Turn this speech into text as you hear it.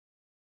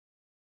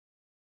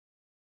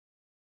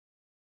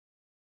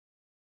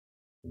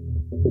The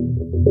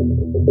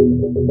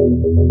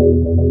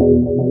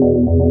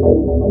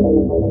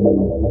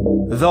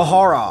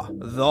horror,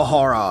 the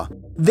horror.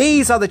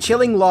 These are the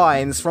chilling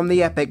lines from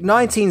the epic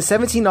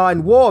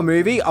 1979 war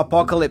movie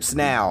Apocalypse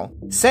Now.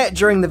 Set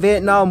during the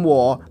Vietnam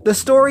War, the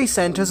story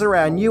centers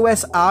around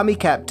US Army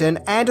captain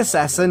and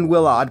assassin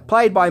Willard,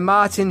 played by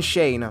Martin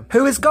Sheen,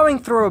 who is going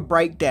through a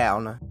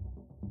breakdown.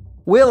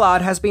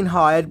 Willard has been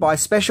hired by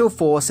Special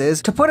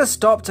Forces to put a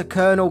stop to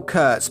Colonel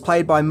Kurtz,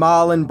 played by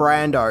Marlon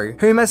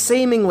Brando, whom has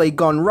seemingly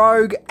gone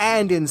rogue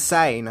and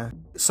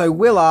insane. So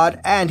Willard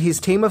and his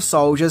team of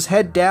soldiers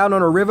head down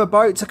on a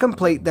riverboat to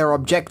complete their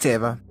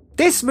objective.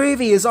 This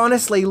movie is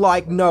honestly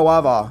like no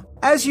other.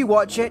 As you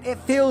watch it, it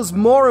feels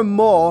more and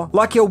more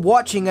like you're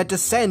watching a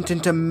descent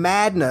into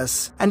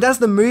madness. And as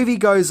the movie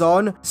goes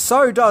on,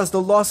 so does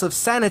the loss of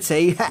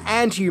sanity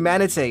and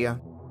humanity.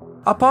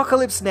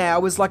 Apocalypse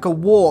Now is like a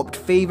warped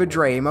fever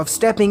dream of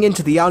stepping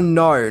into the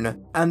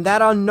unknown, and that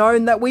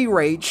unknown that we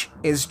reach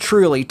is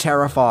truly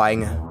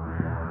terrifying.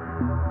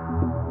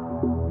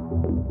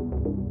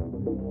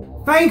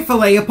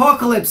 Thankfully,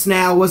 Apocalypse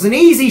Now was an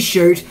easy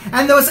shoot,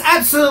 and there was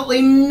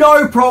absolutely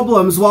no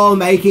problems while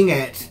making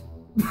it.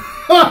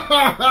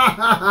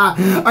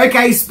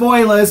 Okay,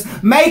 spoilers,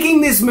 making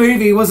this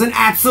movie was an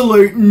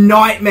absolute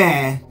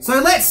nightmare.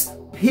 So let's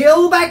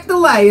peel back the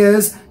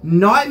layers,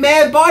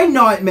 nightmare by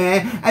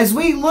nightmare, as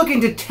we look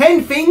into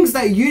 10 things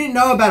that you didn't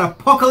know about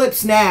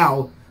Apocalypse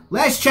Now.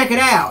 Let's check it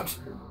out.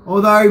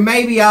 Although,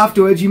 maybe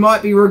afterwards you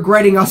might be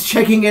regretting us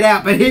checking it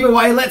out, but either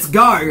way, let's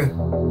go.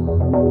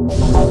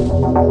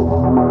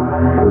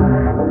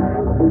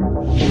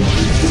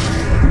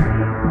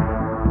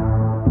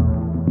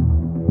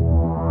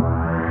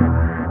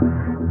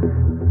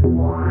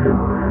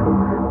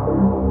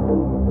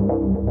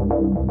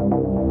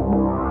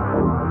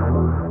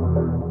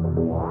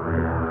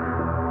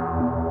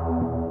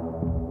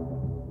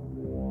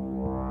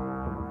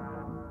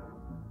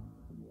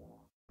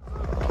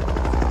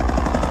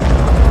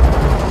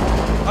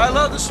 I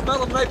love the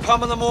smell of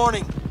napalm in the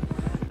morning.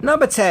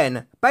 Number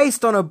 10,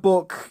 based on a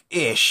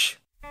book-ish.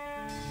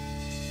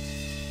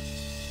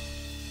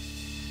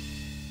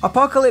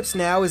 Apocalypse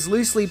Now is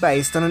loosely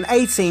based on an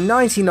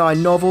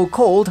 1899 novel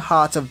called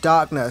Heart of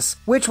Darkness,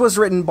 which was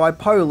written by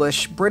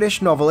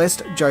Polish-British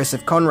novelist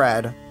Joseph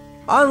Conrad.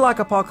 Unlike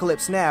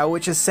Apocalypse Now,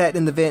 which is set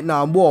in the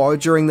Vietnam War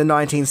during the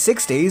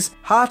 1960s,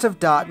 Heart of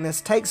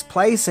Darkness takes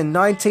place in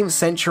 19th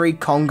century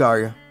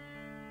Congo.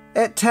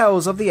 It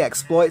tells of the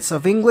exploits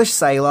of English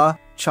sailor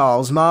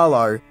Charles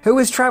Marlowe, who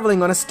is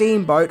travelling on a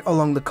steamboat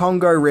along the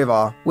Congo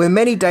River, where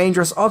many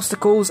dangerous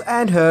obstacles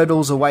and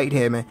hurdles await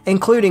him,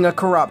 including a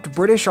corrupt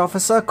British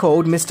officer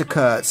called Mr.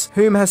 Kurtz,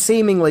 whom has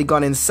seemingly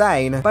gone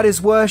insane, but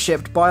is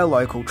worshipped by a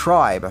local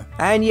tribe.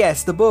 And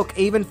yes, the book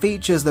even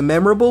features the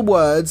memorable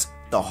words,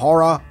 "The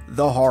horror,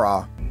 the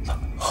horror." The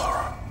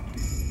horror.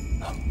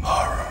 The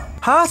horror.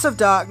 Heart of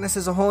Darkness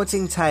is a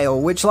haunting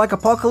tale which, like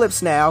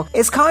Apocalypse Now,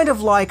 is kind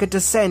of like a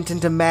descent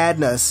into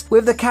madness,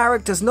 with the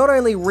characters not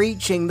only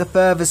reaching the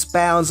furthest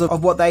bounds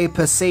of what they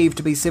perceive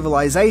to be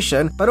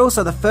civilization, but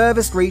also the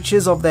furthest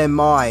reaches of their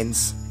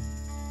minds.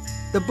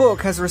 The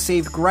book has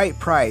received great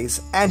praise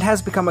and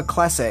has become a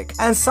classic,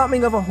 and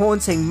something of a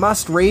haunting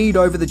must-read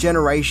over the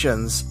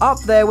generations,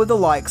 up there with the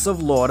likes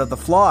of Lord of the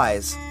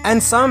Flies.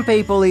 And some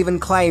people even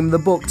claim the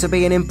book to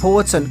be an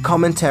important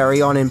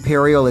commentary on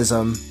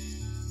imperialism.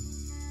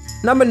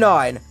 Number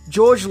 9.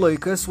 George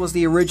Lucas was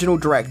the original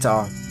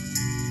director.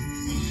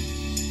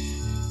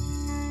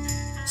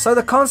 So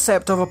the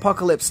concept of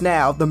Apocalypse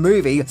Now, the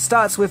movie,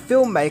 starts with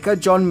filmmaker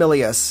John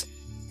Milius.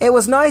 It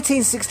was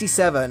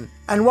 1967,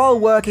 and while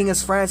working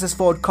as Francis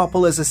Ford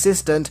Coppola's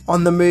assistant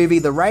on the movie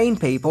The Rain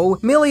People,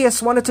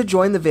 Milius wanted to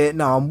join the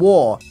Vietnam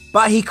War,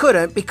 but he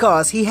couldn't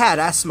because he had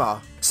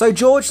asthma. So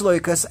George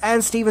Lucas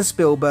and Steven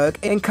Spielberg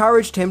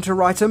encouraged him to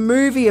write a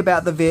movie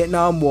about the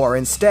Vietnam War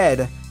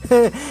instead.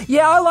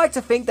 Yeah, I like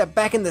to think that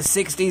back in the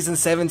 60s and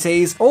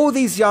 70s, all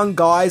these young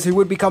guys who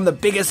would become the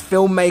biggest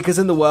filmmakers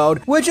in the world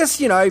were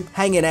just,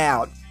 hanging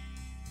out.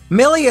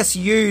 Milius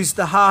used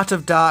The Heart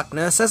of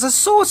Darkness as a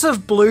sort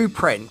of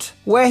blueprint,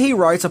 where he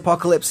wrote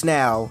Apocalypse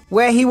Now,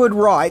 where he would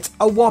write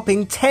a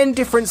whopping 10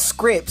 different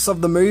scripts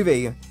of the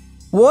movie.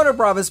 Warner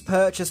Brothers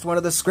purchased one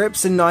of the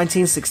scripts in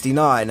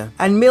 1969,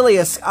 and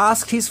Milius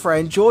asked his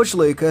friend George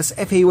Lucas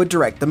if he would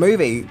direct the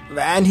movie,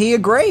 and he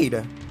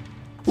agreed.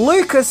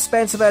 Lucas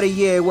spent about a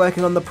year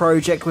working on the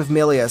project with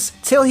Milius,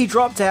 till he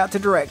dropped out to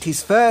direct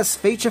his first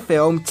feature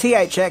film,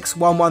 THX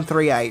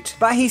 1138,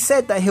 but he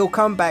said that he'll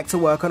come back to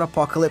work on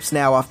Apocalypse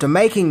Now after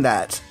making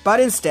that, but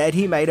instead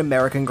he made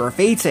American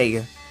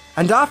Graffiti.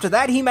 And after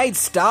that he made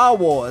Star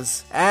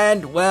Wars,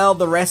 and well,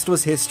 the rest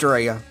was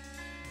history.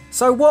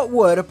 So what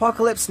would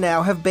Apocalypse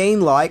Now have been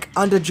like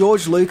under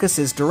George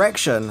Lucas's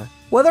direction?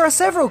 Well, there are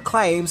several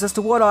claims as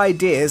to what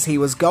ideas he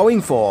was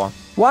going for.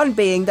 One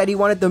being that he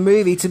wanted the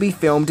movie to be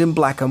filmed in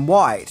black and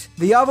white.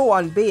 The other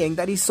one being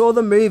that he saw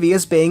the movie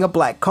as being a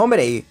black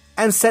comedy,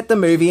 and set the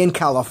movie in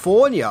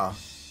California.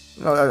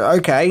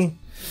 Okay.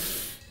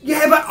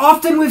 Yeah, but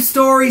often with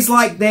stories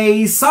like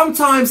these,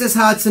 sometimes it's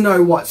hard to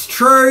know what's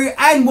true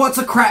and what's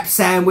a crap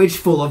sandwich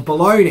full of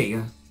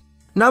baloney.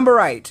 Number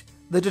 8.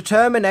 The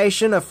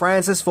determination of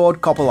Francis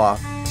Ford Coppola.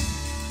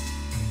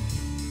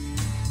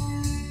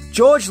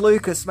 George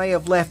Lucas may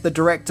have left the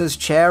director's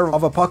chair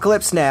of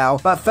Apocalypse Now,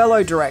 but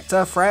fellow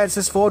director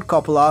Francis Ford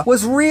Coppola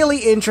was really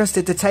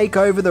interested to take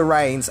over the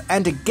reins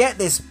and to get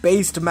this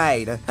beast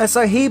made, and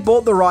so he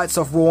bought the rights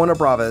off Warner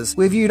Brothers,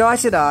 with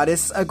United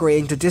Artists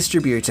agreeing to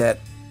distribute it.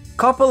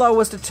 Coppola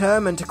was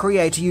determined to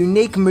create a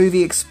unique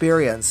movie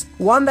experience,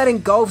 one that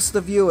engulfs the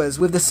viewers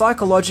with the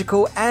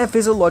psychological and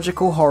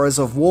physiological horrors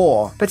of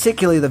war,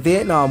 particularly the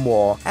Vietnam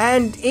War,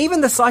 and even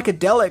the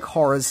psychedelic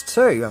horrors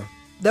too.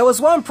 There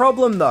was one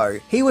problem though,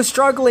 he was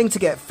struggling to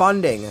get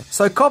funding,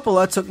 so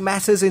Coppola took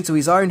matters into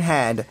his own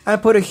hand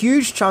and put a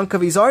huge chunk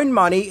of his own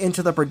money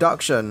into the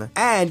production,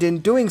 and in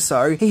doing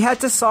so, he had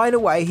to sign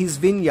away his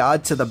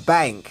vineyard to the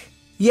bank.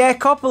 Yeah,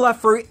 Coppola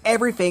threw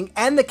everything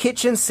and the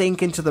kitchen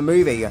sink into the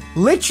movie.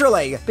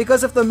 Literally,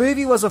 because if the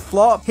movie was a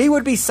flop, he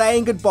would be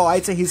saying goodbye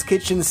to his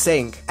kitchen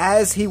sink,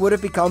 as he would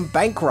have become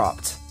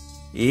bankrupt.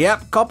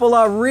 Yep,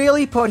 Coppola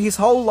really put his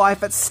whole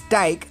life at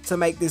stake to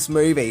make this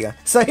movie,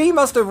 so he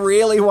must have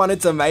really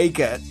wanted to make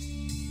it.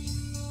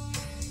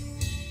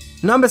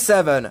 Number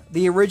 7.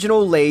 The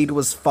original lead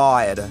was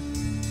fired.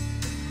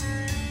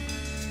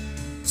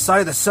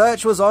 So the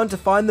search was on to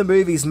find the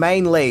movie's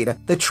main lead,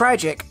 the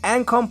tragic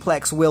and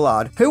complex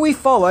Willard, who we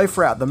follow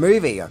throughout the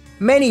movie.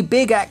 Many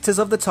big actors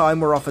of the time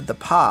were offered the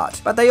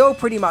part, but they all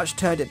pretty much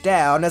turned it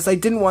down as they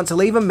didn't want to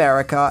leave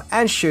America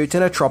and shoot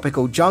in a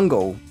tropical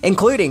jungle,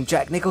 including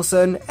Jack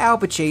Nicholson, Al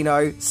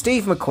Pacino,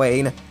 Steve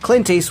McQueen,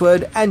 Clint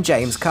Eastwood, and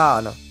James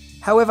Caan.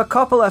 However,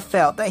 Coppola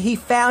felt that he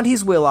found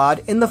his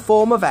Willard in the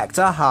form of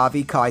actor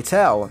Harvey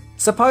Keitel,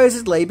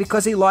 supposedly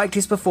because he liked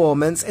his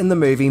performance in the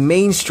movie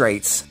Mean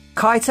Streets.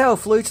 Keitel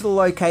flew to the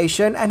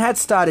location and had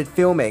started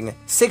filming,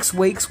 6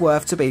 weeks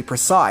worth to be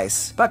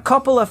precise, but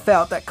Coppola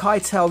felt that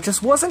Keitel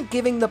just wasn't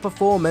giving the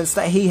performance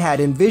that he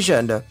had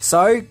envisioned,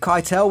 so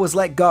Keitel was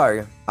let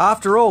go.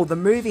 After all, the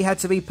movie had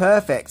to be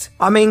perfect.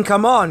 I mean,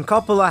 come on,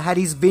 Coppola had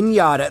his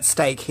vineyard at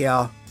stake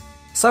here.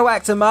 So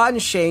actor Martin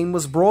Sheen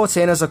was brought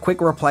in as a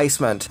quick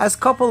replacement, as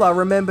Coppola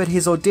remembered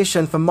his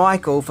audition for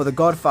Michael for The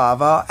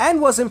Godfather and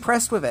was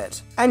impressed with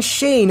it. And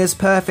Sheen is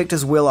perfect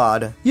as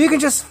Willard. You can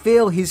just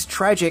feel his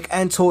tragic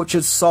and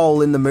tortured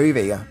soul in the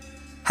movie.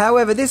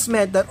 However, this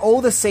meant that all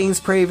the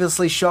scenes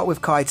previously shot with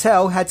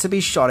Keitel had to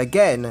be shot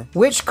again,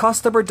 which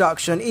cost the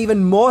production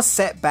even more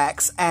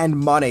setbacks and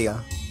money.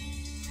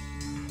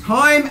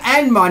 Time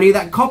and money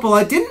that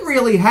Coppola didn't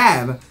really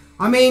have.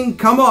 I mean,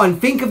 come on,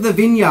 think of the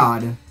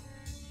vineyard.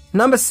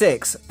 Number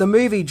 6. The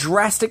movie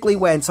drastically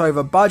went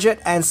over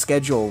budget and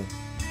schedule.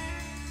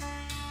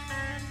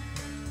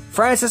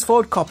 Francis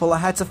Ford Coppola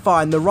had to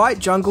find the right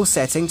jungle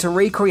setting to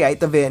recreate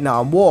the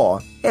Vietnam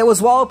War. It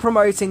was while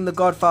promoting The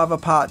Godfather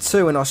Part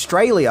 2 in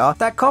Australia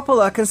that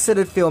Coppola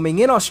considered filming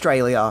in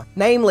Australia,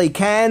 namely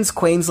Cairns,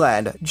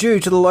 Queensland, due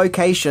to the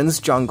location's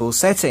jungle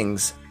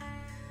settings.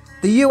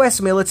 The US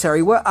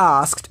military were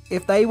asked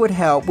if they would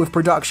help with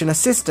production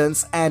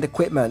assistance and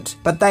equipment,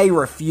 but they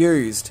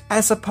refused,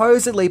 and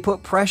supposedly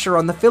put pressure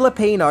on the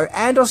Filipino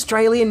and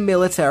Australian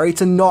military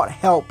to not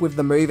help with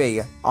the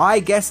movie. I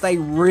guess they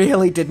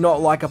really did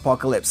not like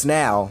Apocalypse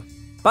Now.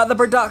 But the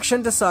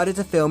production decided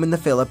to film in the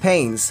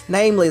Philippines,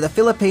 namely the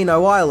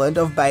Filipino island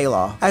of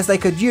Baylor, as they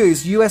could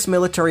use US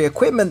military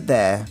equipment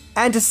there.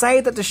 And to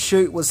say that the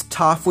shoot was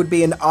tough would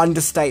be an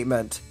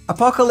understatement.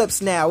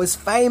 Apocalypse Now is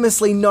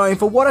famously known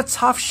for what a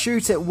tough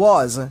shoot it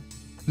was.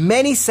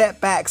 Many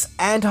setbacks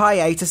and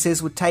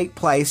hiatuses would take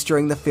place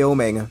during the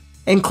filming,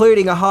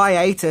 including a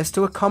hiatus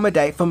to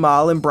accommodate for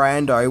Marlon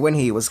Brando when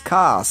he was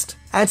cast.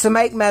 And to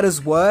make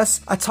matters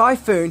worse, a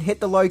typhoon hit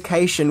the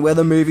location where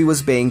the movie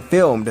was being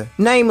filmed,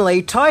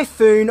 namely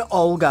Typhoon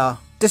Olga,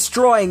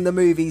 destroying the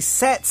movie's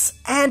sets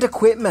and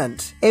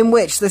equipment, in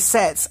which the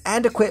sets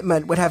and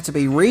equipment would have to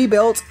be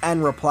rebuilt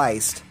and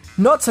replaced.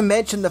 Not to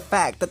mention the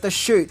fact that the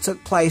shoot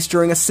took place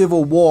during a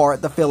civil war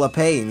at the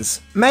Philippines,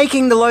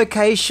 making the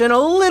location a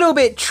little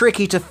bit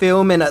tricky to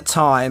film in at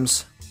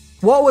times.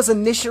 What was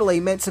initially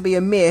meant to be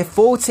a mere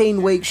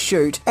 14-week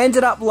shoot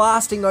ended up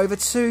lasting over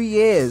 2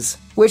 years,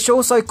 which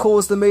also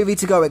caused the movie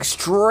to go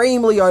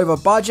extremely over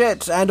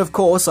budget and of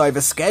course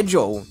over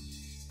schedule.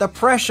 The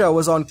pressure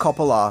was on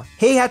Coppola.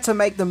 He had to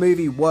make the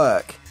movie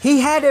work. He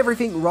had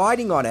everything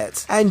riding on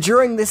it, and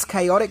during this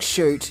chaotic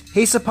shoot,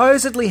 he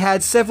supposedly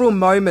had several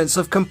moments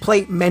of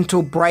complete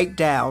mental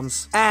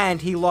breakdowns, and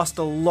he lost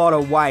a lot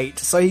of weight,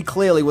 so he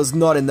clearly was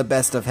not in the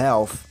best of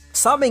health.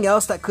 Something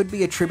else that could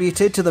be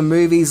attributed to the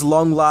movie's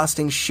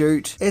long-lasting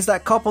shoot is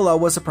that Coppola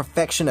was a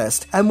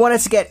perfectionist and wanted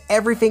to get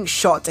everything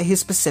shot to his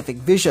specific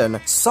vision.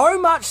 So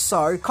much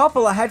so,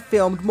 Coppola had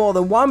filmed more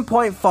than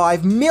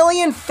 1.5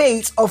 million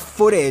feet of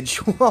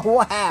footage.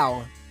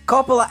 Wow!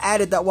 Coppola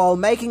added that while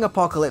making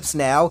Apocalypse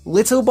Now,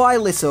 little by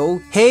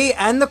little, he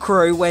and the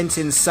crew went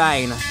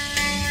insane.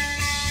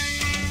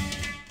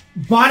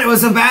 But it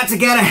was about to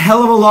get a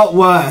hell of a lot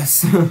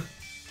worse.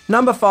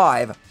 Number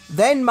 5.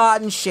 Then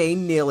Martin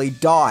Sheen nearly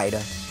died.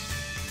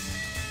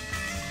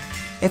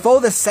 If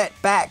all the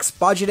setbacks,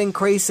 budget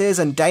increases,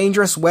 and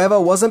dangerous weather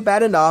wasn't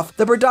bad enough,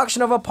 the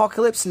production of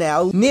Apocalypse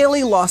Now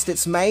nearly lost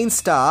its main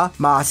star,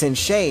 Martin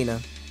Sheen.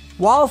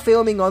 While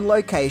filming on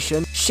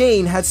location,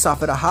 Sheen had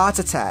suffered a heart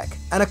attack,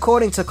 and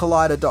according to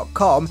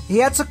Collider.com, he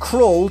had to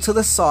crawl to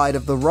the side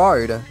of the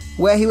road,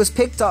 where he was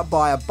picked up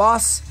by a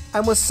bus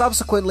and was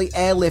subsequently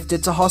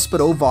airlifted to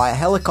hospital via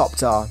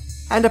helicopter.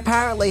 And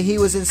apparently he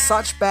was in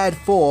such bad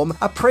form,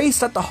 a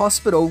priest at the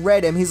hospital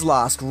read him his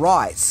last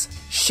rites.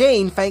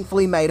 Sheen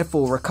thankfully made a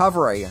full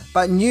recovery,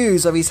 but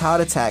news of his heart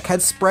attack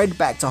had spread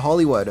back to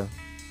Hollywood.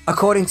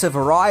 According to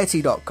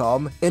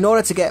Variety.com, in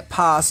order to get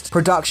past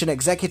production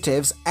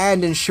executives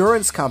and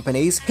insurance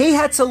companies, he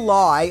had to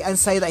lie and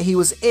say that he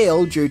was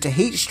ill due to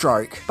heat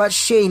stroke, but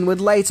Sheen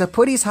would later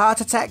put his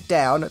heart attack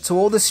down to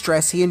all the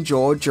stress he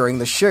endured during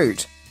the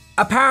shoot.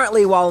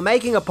 Apparently, while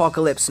making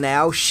Apocalypse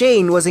Now,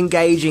 Sheen was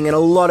engaging in a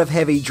lot of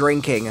heavy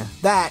drinking.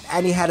 That,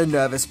 and he had a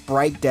nervous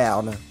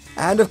breakdown.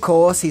 And of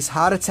course, his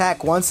heart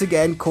attack once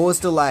again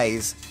caused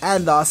delays,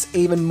 and thus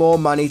even more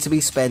money to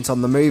be spent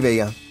on the movie,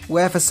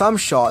 where for some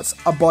shots,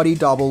 a body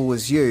double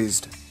was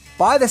used.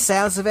 By the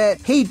sounds of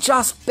it, he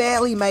just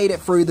barely made it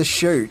through the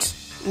shoot.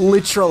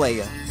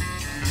 Literally.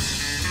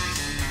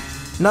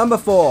 Number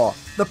 4.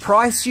 The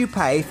price you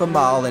pay for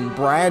Marlon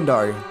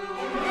Brando.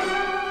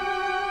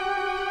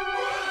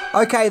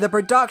 Okay, the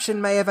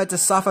production may have had to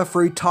suffer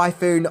through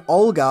Typhoon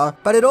Olga,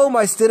 but it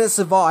almost didn't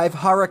survive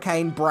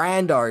Hurricane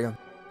Brando.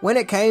 When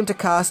it came to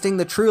casting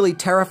the truly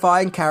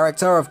terrifying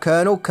character of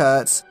Colonel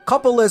Kurtz,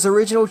 Coppola's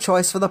original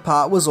choice for the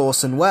part was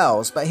Orson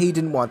Welles, but he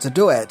didn't want to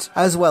do it,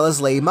 as well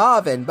as Lee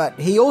Marvin, but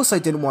he also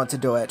didn't want to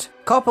do it.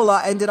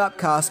 Coppola ended up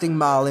casting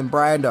Marlon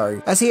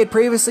Brando, as he had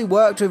previously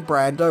worked with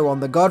Brando on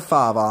The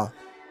Godfather.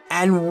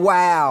 And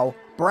wow!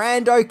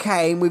 Brando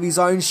came with his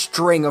own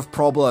string of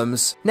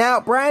problems. Now,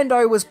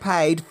 Brando was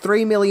paid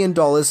 $3 million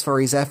for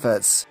his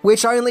efforts,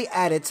 which only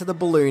added to the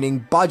ballooning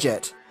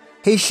budget.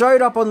 He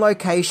showed up on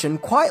location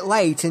quite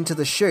late into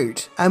the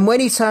shoot, and when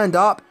he turned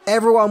up,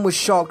 everyone was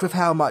shocked with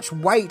how much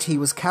weight he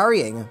was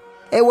carrying.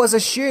 It was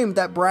assumed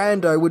that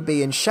Brando would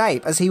be in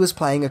shape as he was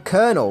playing a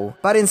colonel,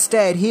 but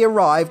instead he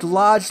arrived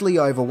largely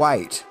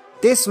overweight.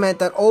 This meant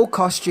that all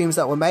costumes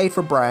that were made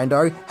for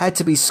Brando had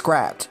to be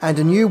scrapped, and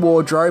a new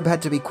wardrobe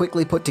had to be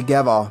quickly put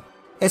together.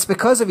 It's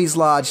because of his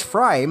large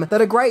frame that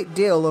a great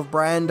deal of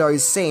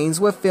Brando's scenes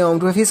were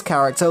filmed with his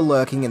character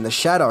lurking in the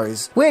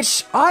shadows,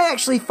 which I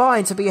actually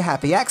find to be a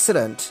happy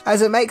accident,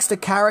 as it makes the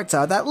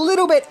character that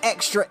little bit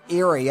extra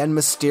eerie and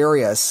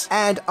mysterious,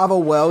 and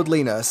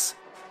otherworldliness.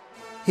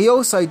 He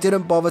also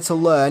didn't bother to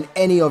learn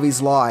any of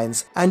his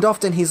lines, and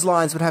often his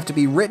lines would have to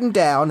be written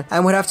down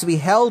and would have to be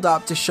held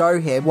up to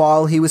show him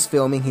while he was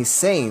filming his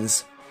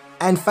scenes.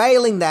 And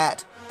failing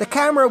that, the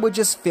camera would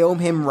just film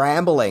him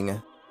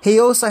rambling. He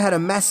also had a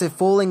massive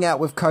falling out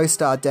with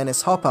co-star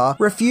Dennis Hopper,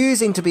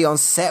 refusing to be on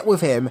set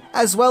with him,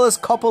 as well as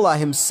Coppola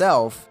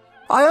himself.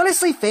 I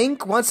honestly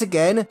think, once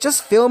again,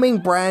 just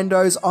filming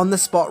Brando's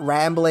on-the-spot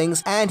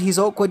ramblings and his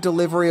awkward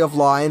delivery of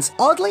lines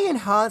oddly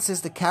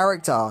enhances the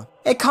character.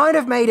 It kind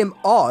of made him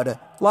odd,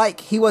 like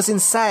he was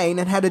insane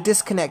and had a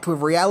disconnect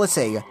with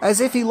reality, as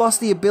if he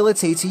lost the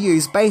ability to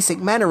use basic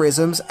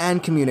mannerisms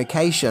and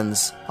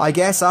communications. I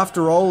guess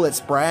after all, it's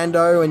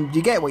Brando and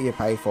you get what you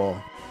pay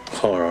for.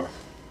 Horror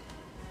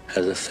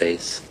has a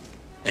face,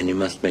 and you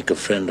must make a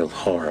friend of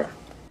horror.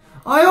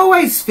 I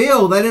always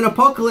feel that in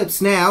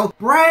Apocalypse Now,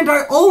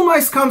 Brando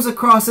almost comes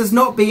across as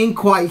not being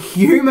quite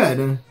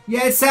human.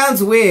 Yeah, it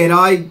sounds weird,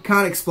 I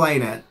can't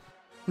explain it.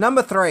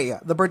 Number 3.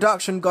 The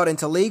production got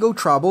into legal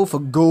trouble for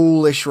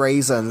ghoulish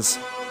reasons.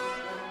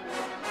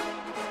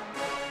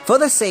 For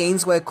the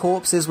scenes where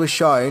corpses were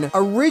shown,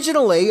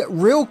 originally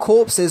real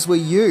corpses were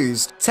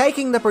used,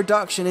 taking the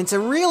production into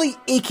really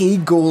icky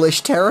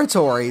ghoulish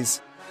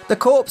territories. The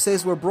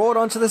corpses were brought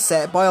onto the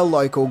set by a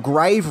local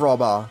grave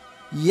robber.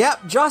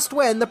 Yep, just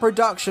when the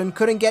production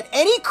couldn't get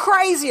any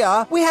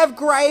crazier, we have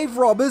grave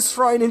robbers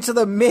thrown into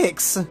the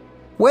mix.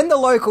 When the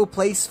local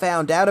police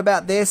found out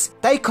about this,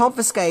 they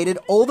confiscated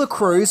all the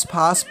crew's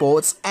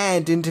passports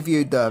and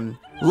interviewed them.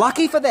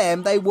 Lucky for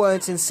them, they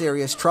weren't in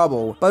serious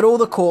trouble, but all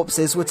the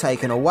corpses were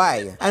taken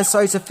away, and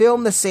so to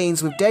film the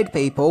scenes with dead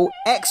people,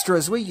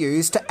 extras were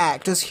used to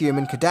act as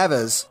human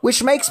cadavers.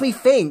 Which makes me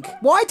think,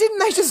 why didn't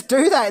they just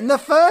do that in the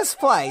first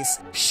place?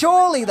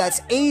 Surely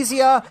that's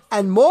easier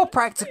and more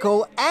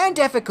practical and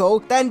ethical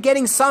than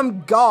getting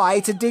some guy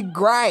to dig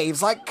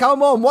graves. Like,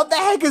 come on, what the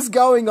heck is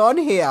going on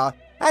here?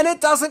 And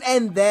it doesn't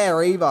end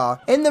there either.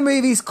 In the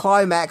movie's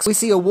climax, we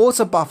see a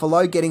water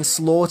buffalo getting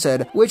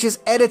slaughtered, which is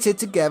edited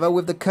together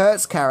with the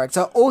Kurtz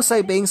character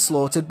also being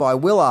slaughtered by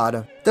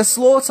Willard. The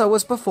slaughter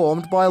was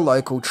performed by a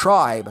local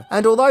tribe,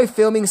 and although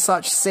filming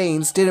such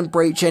scenes didn't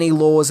breach any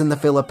laws in the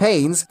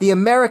Philippines, the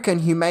American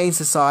Humane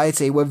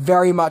Society were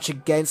very much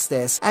against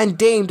this and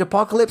deemed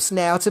Apocalypse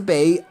Now to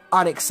be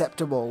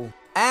unacceptable.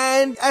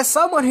 And as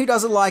someone who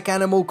doesn't like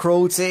animal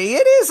cruelty,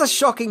 it is a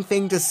shocking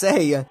thing to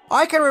see.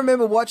 I can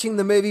remember watching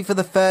the movie for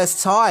the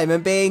first time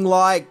and being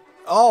like,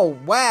 oh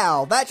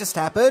wow, that just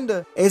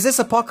happened. Is this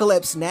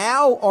Apocalypse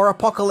Now or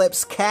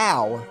Apocalypse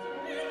Cow?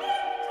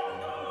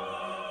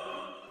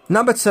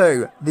 Number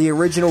 2, the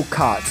original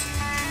cut.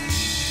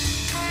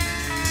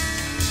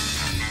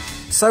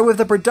 So with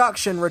the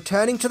production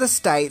returning to the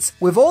States,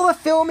 with all the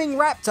filming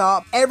wrapped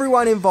up,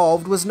 everyone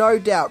involved was no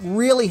doubt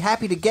really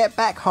happy to get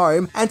back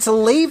home and to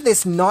leave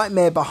this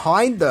nightmare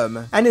behind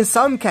them, and in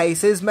some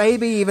cases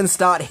maybe even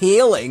start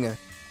healing.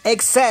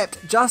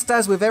 Except, just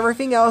as with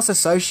everything else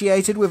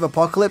associated with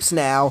Apocalypse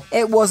Now,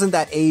 it wasn't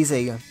that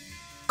easy.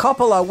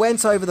 Coppola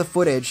went over the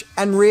footage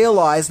and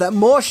realised that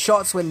more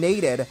shots were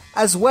needed,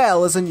 as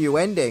well as a new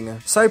ending.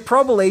 So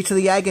probably to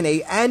the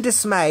agony and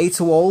dismay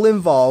to all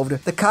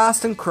involved, the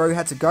cast and crew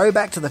had to go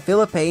back to the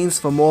Philippines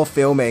for more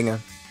filming.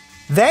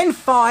 Then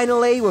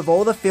finally, with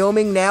all the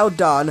filming now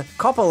done,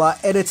 Coppola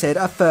edited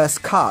a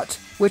first cut,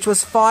 which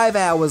was 5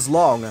 hours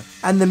long,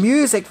 and the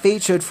music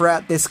featured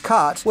throughout this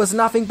cut was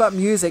nothing but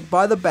music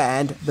by the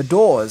band The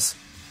Doors.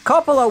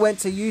 Coppola went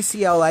to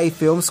UCLA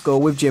Film School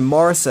with Jim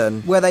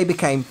Morrison, where they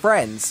became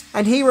friends,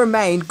 and he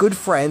remained good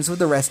friends with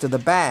the rest of the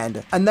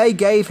band, and they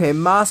gave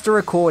him master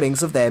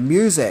recordings of their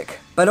music.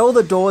 But all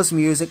the Doors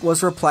music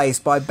was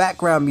replaced by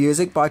background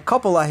music by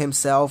Coppola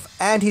himself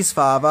and his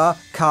father,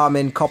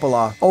 Carmine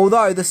Coppola,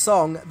 although the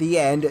song The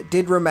End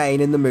did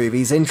remain in the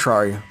movie's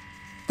intro.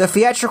 The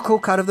theatrical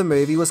cut of the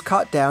movie was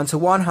cut down to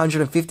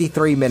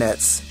 153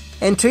 minutes.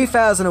 In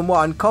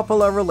 2001,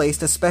 Coppola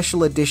released a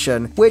special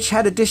edition, which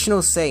had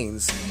additional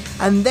scenes.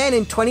 And then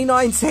in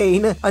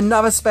 2019,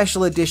 another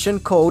special edition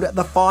called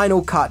The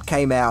Final Cut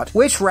came out,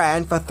 which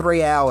ran for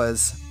 3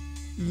 hours.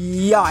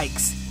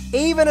 Yikes!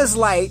 Even as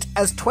late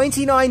as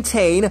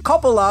 2019,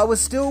 Coppola was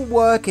still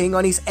working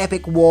on his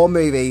epic war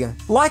movie.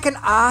 Like an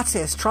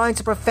artist trying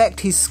to perfect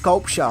his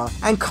sculpture,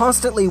 and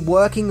constantly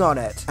working on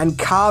it, and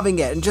carving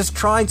it, and just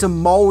trying to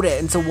mold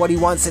it into what he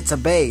wants it to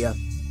be.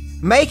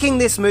 Making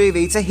this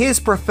movie to his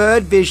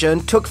preferred vision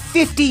took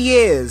 50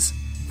 years,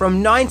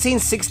 from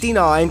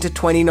 1969 to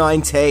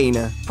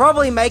 2019,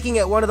 probably making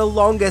it one of the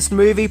longest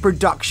movie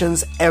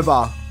productions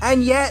ever.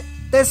 And yet,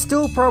 there's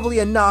still probably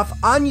enough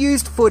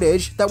unused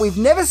footage that we've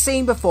never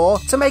seen before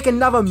to make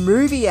another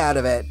movie out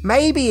of it,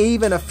 maybe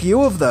even a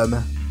few of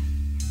them.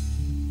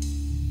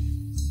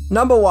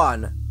 Number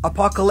 1.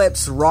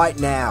 Apocalypse Right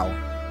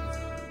Now.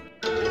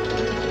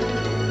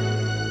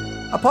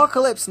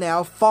 Apocalypse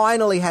Now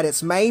finally had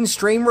its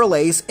mainstream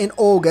release in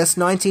August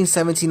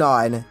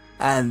 1979.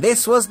 And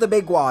this was the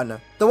big one.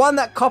 The one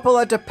that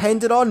Coppola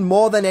depended on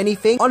more than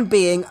anything on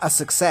being a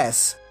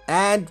success.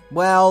 And,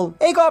 well,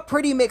 it got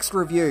pretty mixed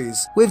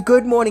reviews, with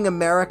Good Morning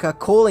America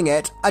calling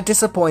it a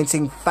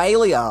disappointing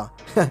failure.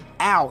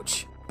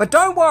 Ouch. But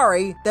don't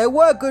worry, there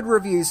were good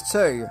reviews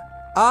too.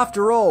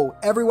 After all,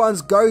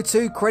 everyone's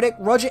go-to critic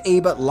Roger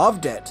Ebert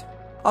loved it.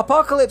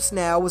 Apocalypse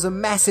Now was a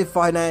massive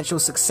financial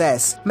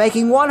success,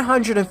 making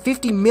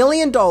 $150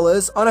 million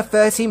on a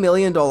 $30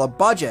 million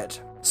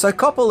budget. So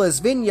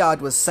Coppola's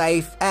vineyard was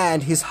safe,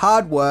 and his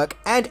hard work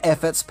and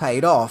efforts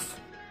paid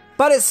off.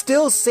 But it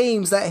still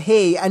seems that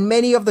he and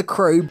many of the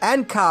crew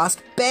and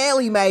cast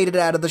barely made it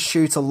out of the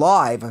shoot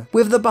alive,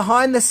 with the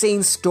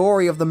behind-the-scenes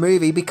story of the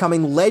movie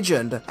becoming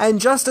legend,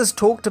 and just as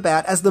talked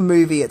about as the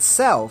movie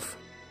itself.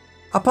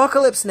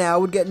 Apocalypse Now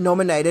would get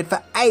nominated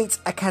for 8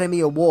 Academy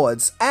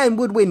Awards, and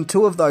would win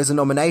 2 of those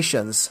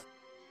nominations.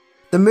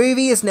 The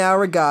movie is now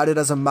regarded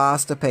as a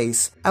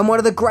masterpiece, and one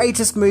of the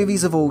greatest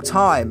movies of all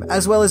time,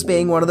 as well as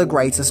being one of the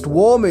greatest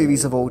war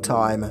movies of all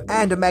time,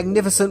 and a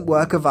magnificent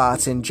work of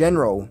art in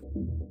general.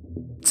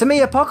 To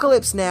me,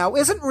 Apocalypse Now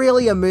isn't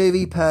really a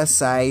movie per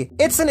se,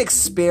 it's an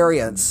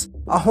experience.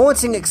 A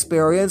haunting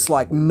experience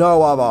like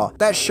no other,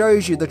 that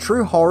shows you the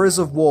true horrors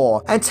of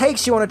war, and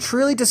takes you on a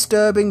truly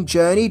disturbing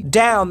journey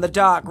down the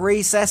dark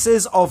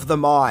recesses of the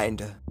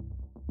mind.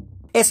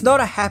 It's not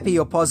a happy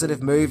or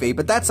positive movie,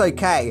 but that's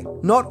okay.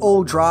 Not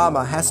all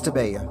drama has to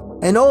be.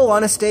 In all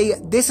honesty,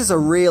 this is a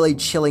really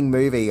chilling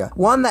movie,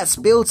 one that's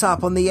built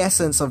up on the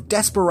essence of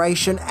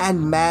desperation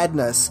and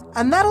madness,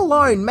 and that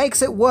alone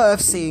makes it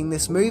worth seeing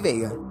this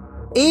movie.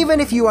 Even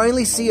if you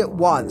only see it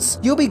once,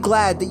 you'll be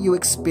glad that you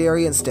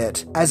experienced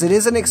it, as it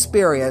is an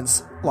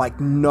experience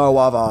like no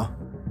other.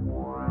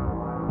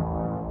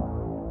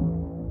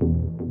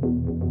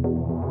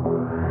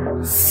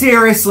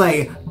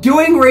 Seriously,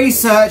 doing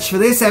research for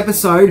this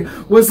episode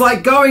was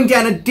like going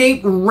down a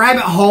deep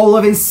rabbit hole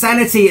of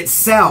insanity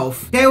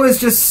itself. There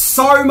was just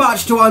so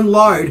much to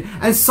unload,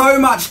 and so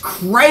much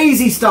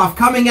crazy stuff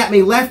coming at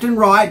me left and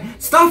right,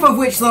 stuff of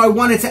which that I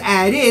wanted to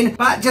add in,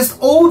 but just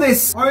all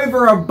this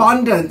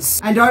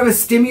overabundance and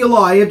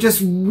overstimuli of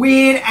just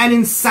weird and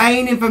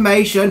insane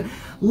information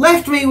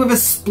left me with a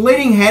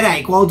splitting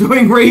headache while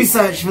doing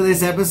research for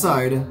this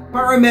episode.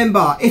 But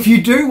remember, if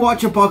you do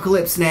watch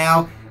Apocalypse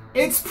Now,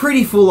 it's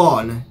pretty full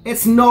on.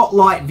 It's not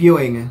light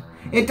viewing.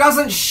 It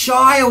doesn't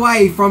shy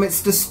away from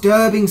its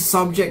disturbing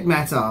subject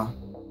matter.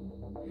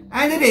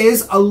 And it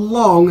is a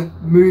long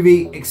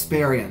movie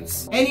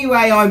experience.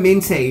 Anyway, I'm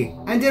Minty.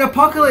 And in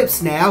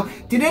Apocalypse Now,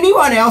 did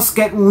anyone else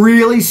get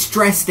really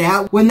stressed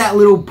out when that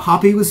little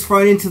puppy was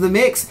thrown into the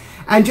mix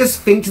and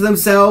just think to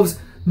themselves,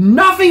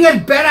 nothing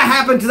had better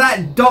happen to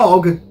that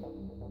dog?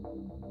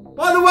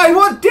 By the way,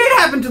 what did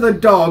happen to the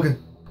dog?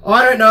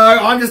 I don't know,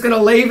 I'm just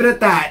gonna leave it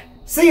at that.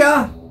 See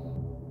ya!